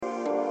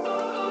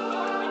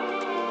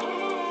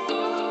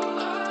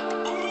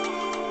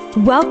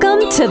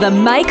Welcome to the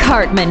Mike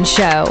Hartman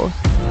Show.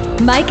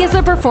 Mike is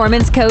a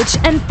performance coach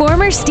and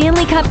former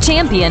Stanley Cup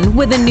champion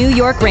with the New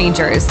York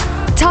Rangers.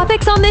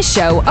 Topics on this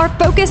show are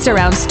focused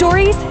around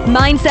stories,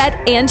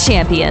 mindset, and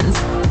champions.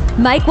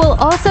 Mike will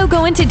also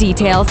go into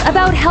details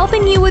about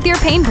helping you with your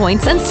pain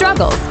points and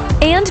struggles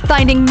and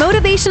finding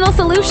motivational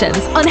solutions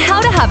on how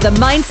to have the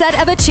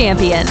mindset of a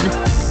champion.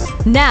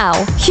 Now,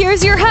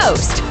 here's your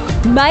host,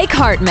 Mike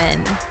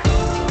Hartman.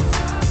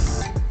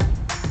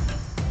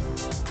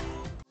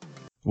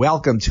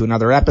 Welcome to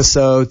another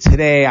episode.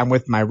 Today, I'm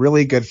with my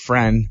really good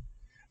friend,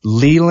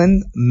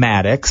 Leland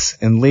Maddox.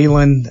 And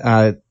Leland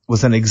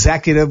was an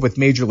executive with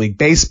Major League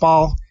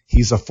Baseball.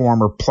 He's a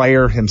former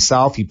player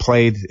himself. He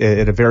played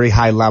at a very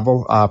high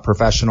level,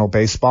 professional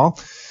baseball.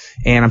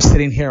 And I'm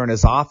sitting here in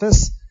his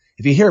office.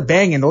 If you hear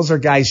banging, those are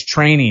guys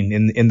training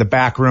in the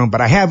back room.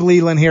 But I have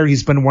Leland here.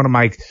 He's been one of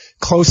my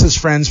closest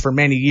friends for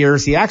many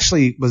years. He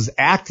actually was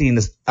acting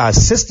as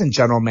assistant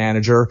general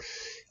manager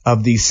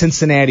of the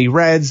Cincinnati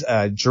Reds,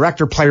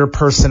 director player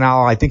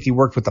personnel. I think he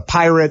worked with the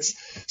Pirates,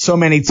 so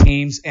many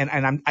teams.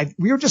 And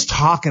we were just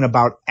talking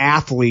about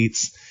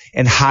athletes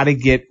and how to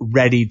get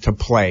ready to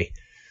play.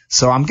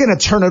 So I'm going to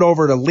turn it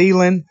over to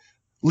Leland.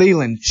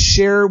 Leland,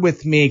 share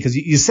with me, because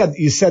you said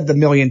the $1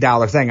 million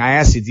thing. I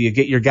asked you, do you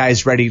get your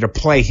guys ready to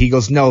play? He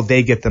goes, no,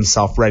 they get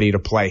themselves ready to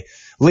play.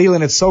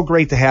 Leland, it's so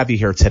great to have you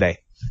here today.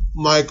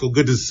 Michael,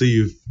 good to see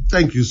you.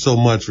 Thank you so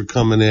much for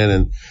coming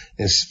in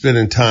and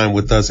spending time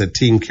with us at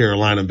Team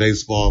Carolina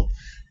Baseball.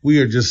 We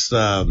are just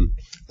a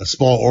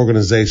small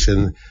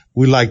organization.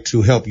 We like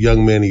to help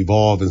young men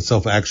evolve and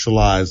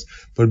self-actualize.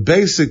 But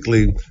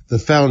basically, the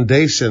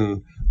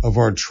foundation of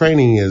our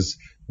training is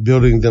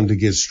building them to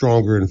get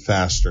stronger and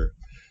faster.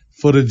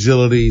 Foot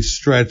agility,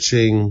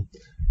 stretching,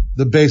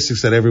 the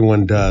basics that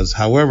everyone does.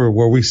 However,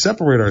 where we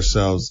separate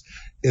ourselves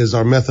is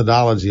our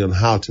methodology on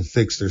how to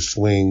fix their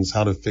swings,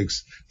 how to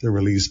fix their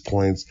release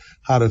points,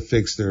 how to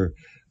fix their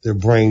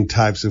brain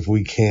types if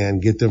we can,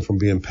 get them from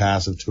being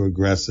passive to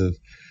aggressive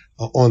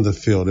on the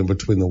field in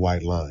between the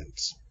white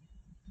lines.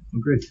 Oh,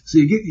 great.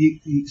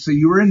 So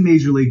you were in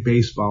Major League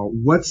Baseball.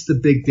 What's the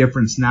big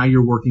difference now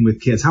you're working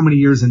with kids? How many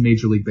years in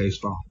Major League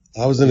Baseball?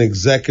 I was an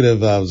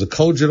executive. I was a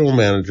co-general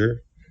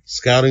manager,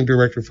 scouting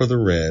director for the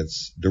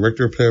Reds,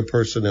 director of player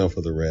personnel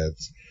for the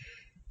Reds,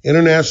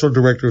 international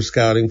director of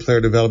scouting, player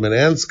development,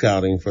 and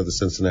scouting for the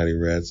Cincinnati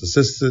Reds,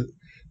 assistant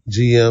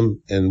GM,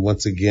 and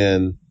once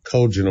again,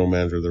 co-general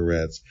manager of the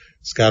Reds,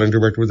 scouting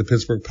director with the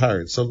Pittsburgh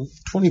Pirates. So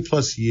 20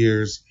 plus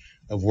years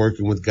of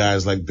working with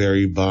guys like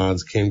Barry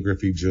Bonds, Ken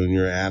Griffey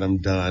Jr., Adam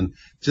Dunn,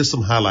 just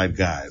some highlight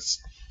guys.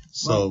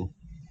 So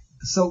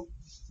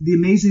the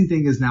amazing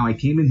thing is now I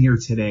came in here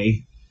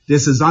today.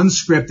 This is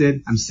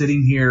unscripted. I'm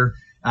sitting here,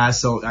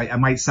 so I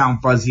might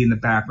sound fuzzy in the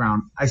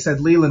background. I said,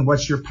 Leland,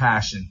 what's your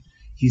passion?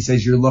 He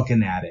says, you're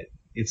looking at it.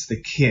 It's the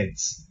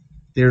kids.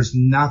 There's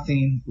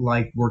nothing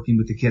like working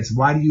with the kids.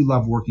 Why do you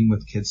love working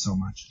with kids so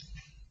much?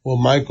 Well,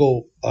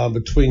 Michael,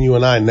 between you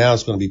and I, now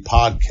it's going to be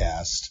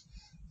podcast.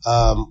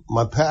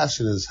 My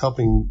passion is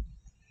helping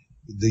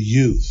the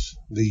youth.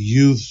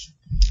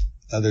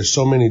 There's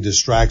so many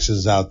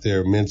distractions out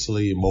there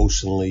mentally,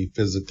 emotionally,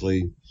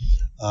 physically.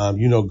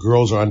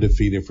 Girls are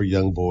undefeated for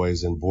young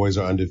boys and boys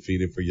are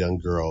undefeated for young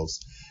girls.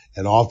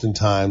 And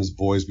oftentimes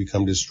boys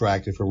become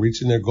distracted from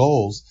reaching their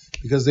goals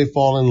because they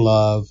fall in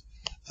love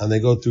and they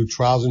go through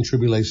trials and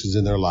tribulations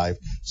in their life.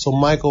 So,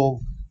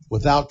 Michael,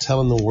 without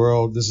telling the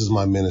world, this is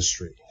my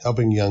ministry,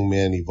 helping young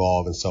men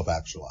evolve and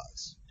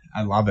self-actualize.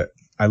 I love it.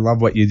 I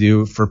love what you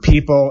do for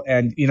people.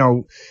 And,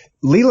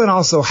 Leland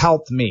also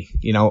helped me.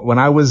 When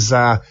I was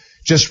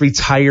just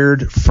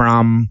retired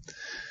from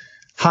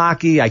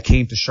hockey, I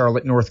came to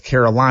Charlotte, North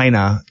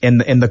Carolina. And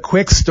the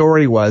quick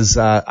story was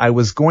I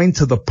was going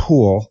to the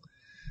pool.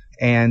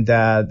 And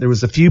there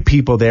was a few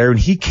people there, and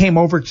he came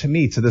over to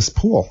me to this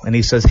pool, and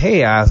he says,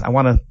 hey, I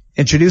want to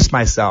introduce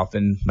myself,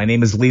 and my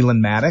name is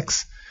Leland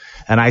Maddox.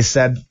 And I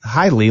said,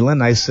 hi,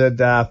 Leland. I said,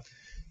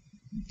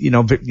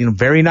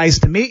 very nice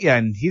to meet you.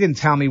 And he didn't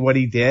tell me what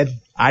he did.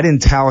 I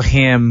didn't tell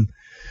him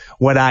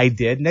what I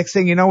did. Next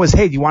thing you know is,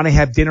 hey, do you want to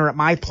have dinner at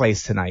my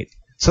place tonight?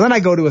 So then I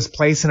go to his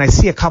place, and I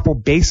see a couple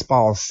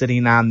baseballs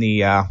sitting on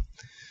the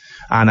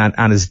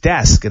on his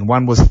desk, and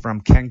one was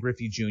from Ken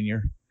Griffey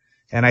Jr.,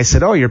 and I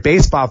said, oh, you're a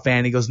baseball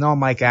fan? He goes, no,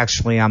 Mike,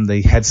 actually, I'm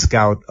the head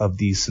scout of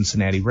the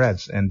Cincinnati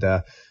Reds and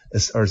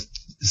or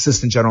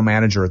assistant general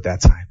manager at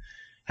that time.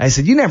 I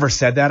said, you never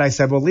said that. I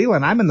said, well,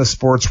 Leland, I'm in the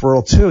sports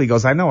world, too. He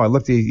goes, I know.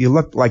 You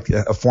look like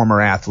a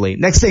former athlete.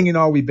 Next thing you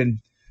know, we've been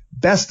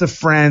best of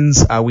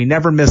friends. We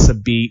never miss a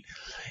beat.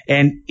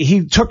 And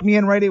he took me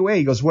in right away.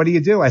 He goes, what do you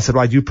do? I said,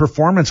 well, I do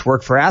performance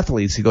work for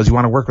athletes. He goes, you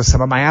want to work with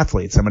some of my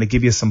athletes? I'm going to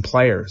give you some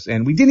players.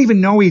 And we didn't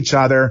even know each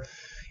other.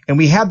 And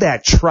we have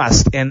that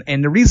trust. And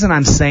the reason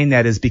I'm saying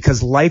that is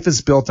because life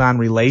is built on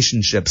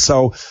relationships.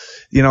 So,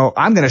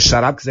 I'm going to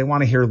shut up because they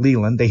want to hear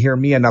Leland. They hear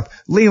me enough.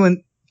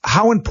 Leland,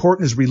 how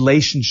important is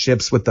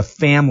relationships with the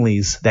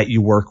families that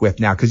you work with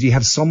now? Because you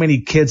have so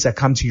many kids that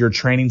come to your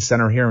training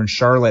center here in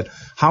Charlotte.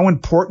 How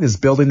important is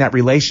building that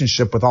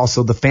relationship with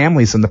also the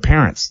families and the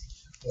parents?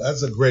 Well,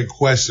 that's a great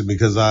question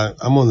because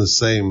I'm on the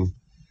same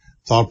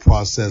thought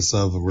process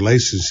of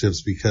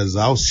relationships because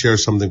I'll share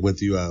something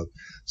with you.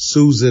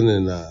 Susan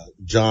and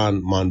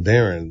John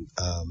Mondaren,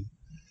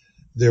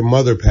 their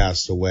mother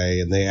passed away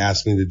and they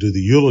asked me to do the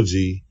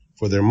eulogy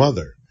for their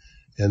mother.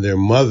 And their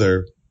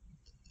mother,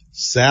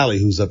 Sally,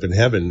 who's up in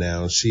heaven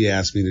now, she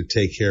asked me to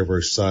take care of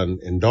her son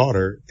and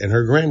daughter and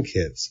her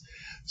grandkids.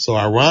 So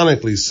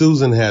ironically,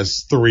 Susan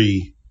has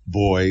 3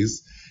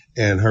 boys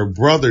and her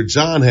brother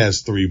John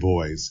has 3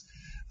 boys.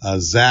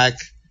 Zach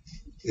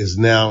is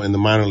now in the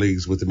minor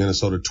leagues with the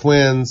Minnesota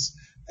Twins.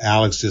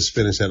 Alex just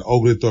finished at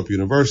Oglethorpe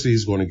University.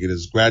 He's going to get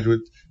his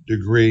graduate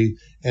degree.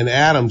 And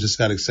Adam just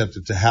got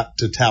accepted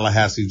to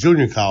Tallahassee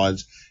Junior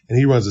College, and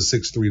he runs a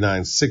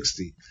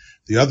 6.3960.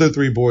 The other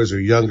 3 boys are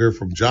younger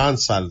from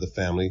John's side of the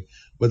family,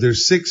 but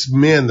there's 6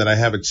 men that I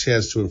have a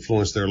chance to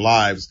influence their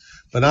lives.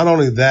 But not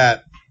only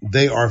that,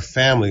 they are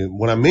family.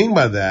 What I mean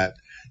by that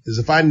is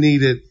if I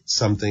needed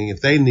something,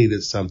 if they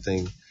needed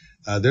something,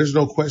 there's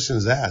no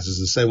questions asked. It's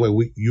the same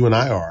way you and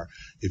I are.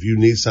 If you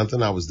need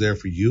something, I was there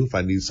for you. If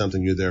I need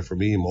something, you're there for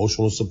me.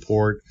 Emotional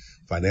support,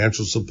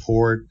 financial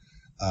support,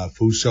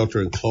 food,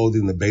 shelter, and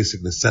clothing, the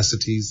basic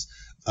necessities.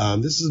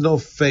 This is no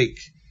fake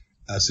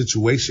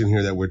situation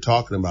here that we're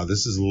talking about.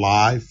 This is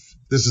life.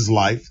 This is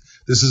life.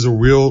 This is a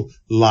real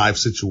live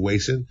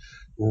situation.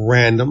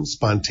 Random,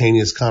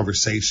 spontaneous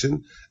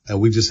conversation. And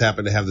we just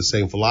happen to have the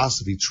same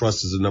philosophy.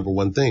 Trust is the number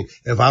one thing.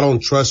 If I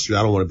don't trust you,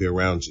 I don't want to be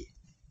around you.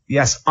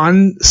 Yes,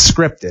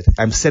 unscripted.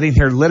 I'm sitting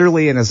here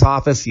literally in his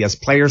office. He has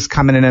players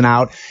coming in and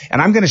out.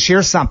 And I'm going to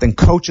share something.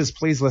 Coaches,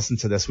 please listen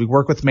to this. We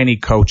work with many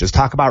coaches.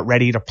 Talk about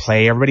ready to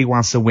play. Everybody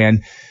wants to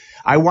win.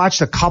 I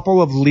watched a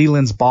couple of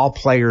Leland's ball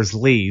players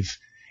leave,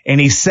 and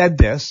he said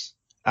this.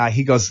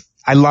 He goes,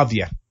 "I love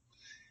you."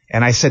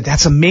 And I said,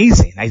 that's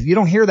amazing. You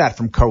don't hear that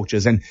from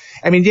coaches. And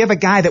I mean, you have a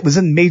guy that was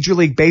in Major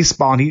League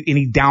Baseball and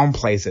he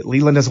downplays it.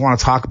 Leland doesn't want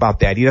to talk about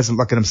that. He doesn't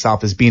look at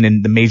himself as being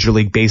in the Major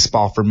League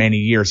Baseball for many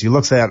years. He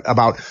looks at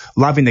about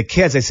loving the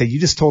kids. I said,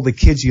 you just told the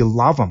kids you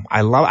love them.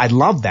 I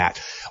love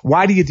that.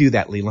 Why do you do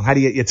that, Leland? How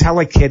do you tell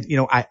a kid,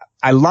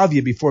 I love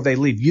you before they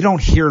leave? You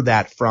don't hear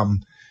that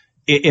from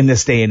in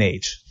this day and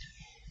age.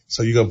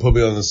 So you're going to put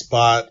me on the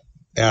spot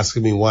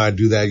asking me why I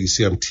do that. You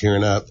see, I'm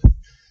tearing up.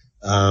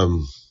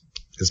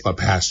 It's my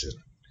passion.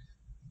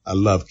 I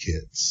love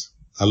kids.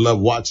 I love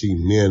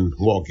watching men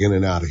walk in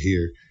and out of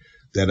here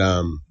that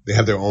they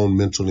have their own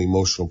mental and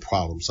emotional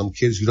problems. Some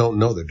kids you don't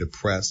know, they're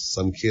depressed.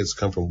 Some kids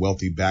come from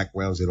wealthy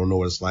backgrounds. They don't know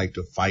what it's like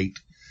to fight.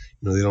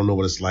 They don't know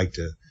what it's like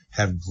to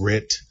have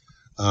grit.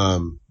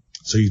 So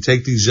you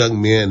take these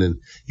young men and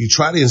you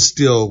try to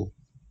instill,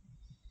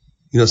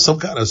 some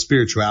kind of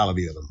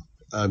spirituality in them.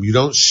 You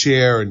don't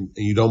share and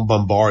you don't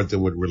bombard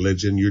them with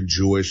religion. You're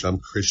Jewish. I'm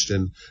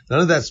Christian. None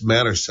of that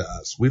matters to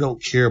us. We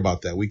don't care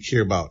about that. We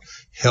care about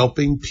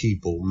helping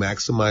people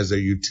maximize their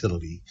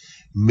utility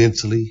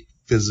mentally,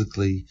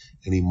 physically,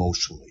 and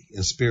emotionally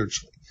and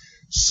spiritually.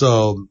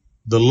 So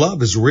the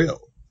love is real.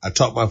 I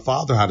taught my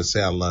father how to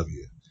say I love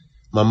you.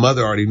 My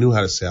mother already knew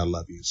how to say I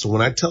love you. So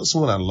when I tell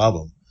someone I love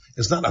them,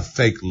 it's not a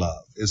fake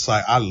love. It's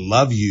like, I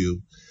love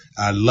you.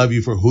 I love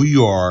you for who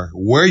you are,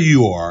 where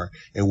you are,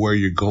 and where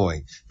you're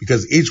going.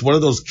 Because each one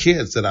of those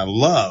kids that I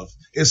love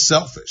is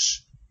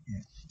selfish.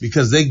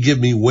 Because they give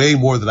me way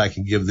more than I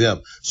can give them.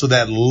 So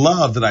that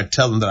love that I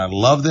tell them that I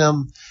love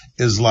them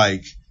is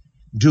like,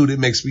 dude, it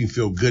makes me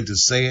feel good to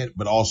say it,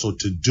 but also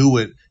to do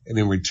it. And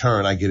in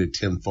return, I get it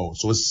tenfold.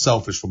 So it's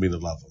selfish for me to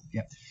love them.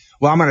 Yeah.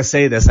 Well, I'm going to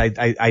say this.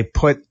 I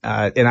put, and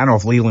I don't know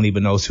if Leland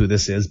even knows who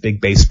this is,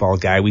 big baseball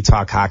guy. We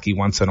talk hockey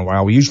once in a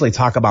while. We usually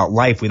talk about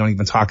life. We don't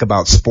even talk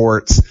about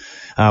sports.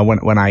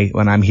 When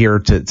I'm here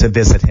to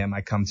visit him,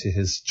 I come to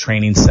his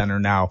training center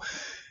now.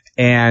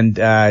 And,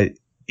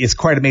 it's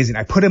quite amazing.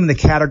 I put him in the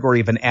category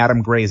of an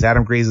Adam Graves.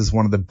 Adam Graves is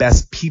one of the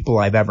best people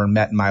I've ever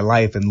met in my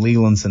life. And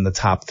Leland's in the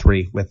top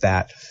 3 with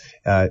that,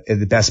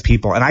 the best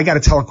people. And I got to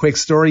tell a quick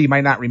story. You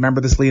might not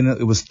remember this, Leland.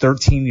 It was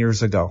 13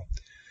 years ago.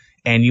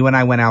 And you and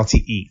I went out to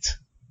eat.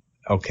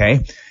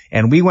 Okay.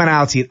 And we went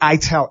out to eat. I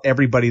tell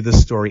everybody this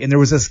story. And there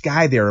was this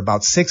guy there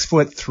about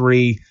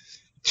 6'3",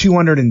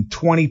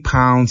 220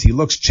 pounds. He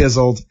looks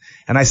chiseled.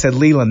 And I said,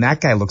 Leland,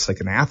 that guy looks like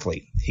an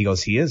athlete. He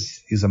goes, he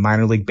is. He's a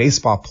minor league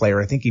baseball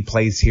player. I think he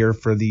plays here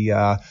for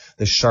the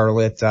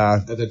Charlotte,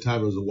 at the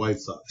time it was the White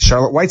Sox.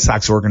 Charlotte White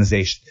Sox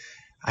organization.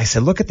 I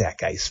said, look at that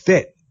guy. He's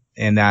fit.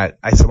 And, I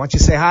said, why don't you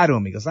say hi to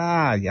him? He goes,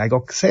 yeah. I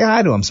go, say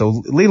hi to him. So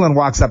Leland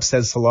walks up,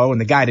 says hello. And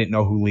the guy didn't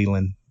know who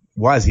Leland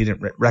was. He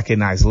didn't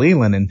recognize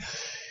Leland. And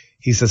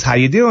he says, how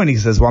you doing? He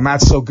says, well, not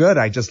so good.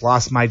 I just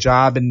lost my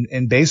job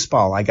in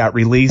baseball. I got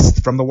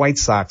released from the White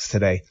Sox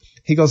today.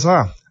 He goes,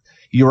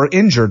 you were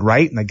injured,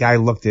 right? And the guy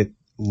looked at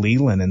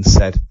Leland and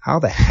said, how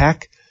the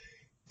heck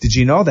did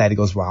you know that? He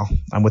goes, well,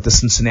 I'm with the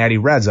Cincinnati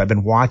Reds. I've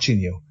been watching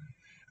you.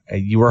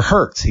 You were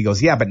hurt. He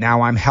goes, yeah, but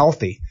now I'm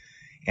healthy.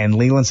 And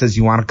Leland says,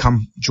 you want to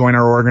come join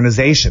our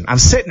organization? I'm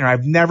sitting there.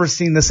 I've never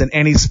seen this in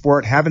any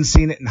sport. Haven't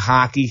seen it in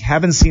hockey.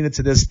 Haven't seen it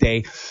to this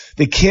day.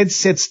 The kid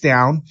sits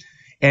down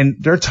And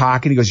they're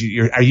talking. He goes,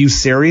 are you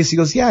serious? He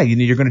goes, yeah,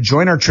 you're going to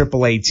join our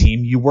AAA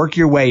team. You work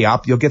your way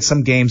up. You'll get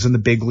some games in the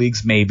big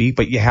leagues maybe,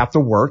 but you have to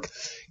work.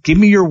 Give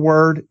me your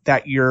word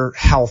that you're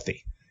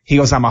healthy. He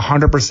goes, I'm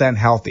 100%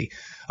 healthy.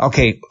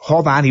 Okay,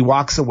 hold on. He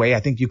walks away. I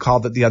think you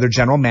called it the other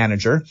general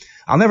manager.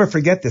 I'll never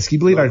forget this. Can you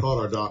believe I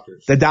called our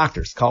doctors? The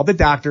doctors. Called the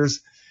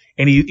doctors.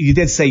 And you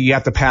did say you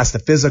have to pass the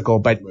physical,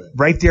 but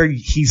right there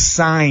he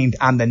signed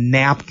on the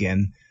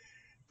napkin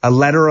a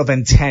letter of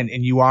intent,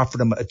 and you offered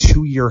him a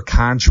 2-year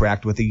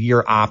contract with a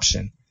year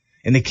option.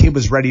 And the kid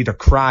was ready to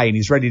cry, and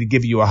he's ready to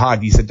give you a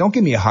hug. He said, don't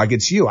give me a hug.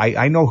 It's you.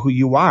 I know who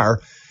you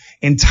are.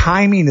 And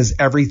timing is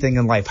everything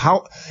in life.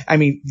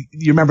 You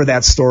remember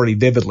that story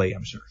vividly,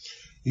 I'm sure.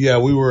 Yeah,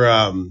 we were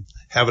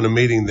having a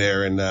meeting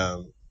there,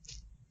 and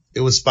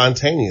it was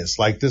spontaneous.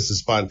 Like, this is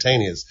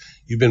spontaneous.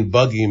 You've been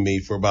bugging me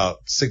for about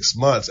 6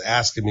 months,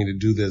 asking me to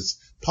do this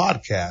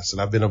podcast,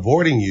 and I've been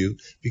avoiding you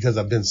because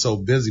I've been so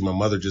busy. My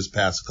mother just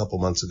passed a couple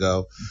months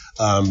ago,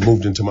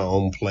 moved into my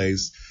own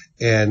place,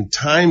 and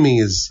timing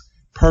is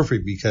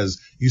perfect because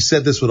you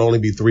said this would only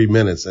be 3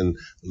 minutes, and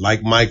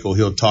like Michael,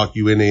 he'll talk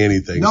you into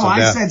anything. No,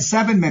 I said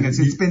 7 minutes.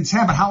 It's been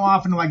 10, but how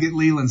often do I get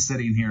Leland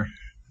sitting here?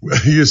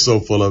 You're so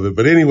full of it.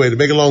 But anyway, to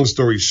make a long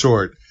story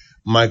short,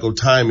 Michael,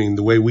 timing,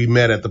 the way we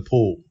met at the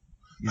pool,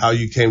 how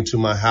you came to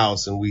my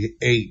house and we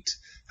ate,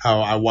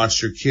 how I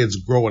watched your kids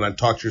grow and I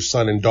taught your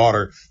son and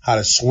daughter how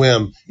to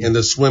swim in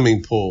the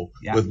swimming pool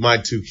with my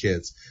 2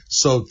 kids.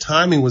 So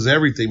timing was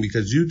everything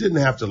because you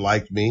didn't have to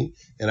like me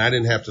and I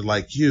didn't have to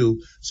like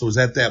you. So it was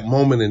at that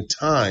moment in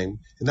time.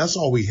 And that's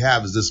all we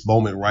have is this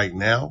moment right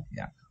now.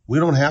 Yeah. We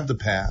don't have the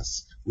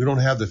past. We don't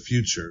have the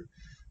future.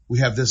 We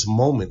have this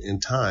moment in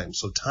time.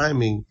 So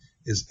timing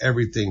is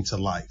everything to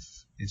life.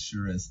 It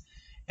sure is.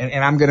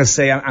 And I'm going to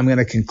say, I'm going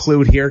to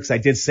conclude here because I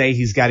did say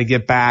he's got to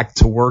get back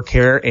to work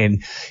here,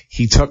 and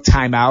he took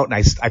time out,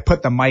 and I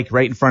put the mic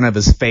right in front of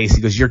his face.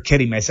 He goes, you're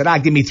kidding me. I said,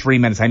 give me 3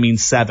 minutes. I mean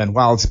 7.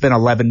 Well, it's been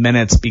 11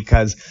 minutes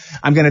because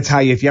I'm going to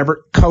tell you, if you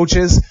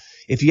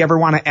ever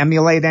want to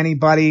emulate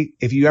anybody,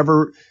 if you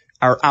ever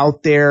are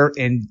out there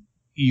and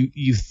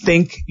you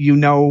think you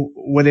know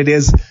what it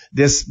is,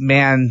 this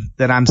man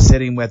that I'm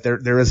sitting with,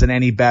 there isn't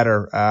any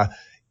better.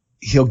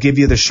 He'll give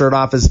you the shirt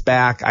off his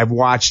back. I've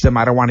watched him.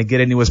 I don't want to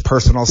get into his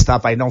personal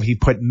stuff. I know he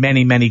put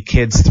many, many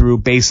kids through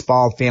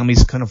baseball.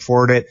 Families couldn't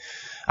afford it.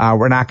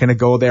 We're not going to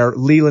go there.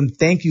 Leland,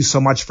 thank you so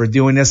much for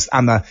doing this.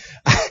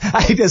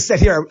 I just said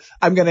here,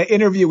 I'm going to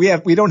interview.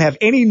 We don't have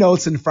any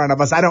notes in front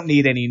of us. I don't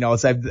need any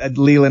notes.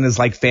 Leland is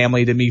like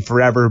family to me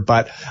forever,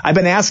 but I've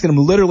been asking him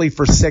literally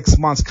for 6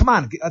 months. Come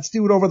on, let's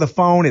do it over the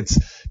phone. It's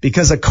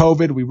because of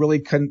COVID. We really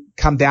couldn't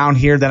come down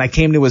here. Then I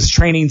came to his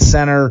training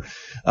center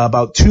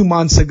about 2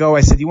 months ago.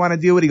 I said, you want to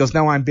do it? He goes,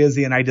 no, I'm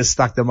busy. And I just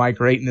stuck the mic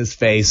right in his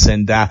face.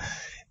 And,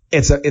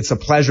 it's a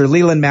pleasure.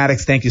 Leland,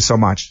 Maddox, thank you so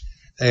much.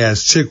 Hey,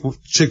 as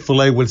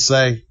Chick-fil-A would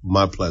say,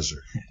 my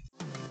pleasure.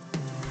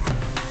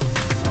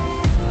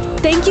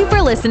 Thank you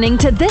for listening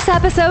to this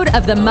episode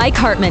of The Mike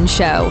Hartman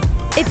Show.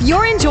 If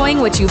you're enjoying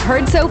what you've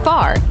heard so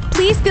far,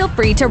 please feel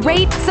free to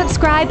rate,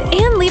 subscribe,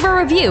 and leave a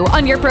review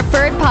on your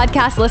preferred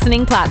podcast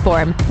listening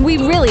platform. We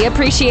really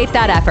appreciate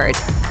that effort.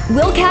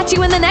 We'll catch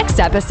you in the next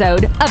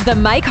episode of The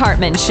Mike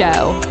Hartman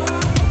Show.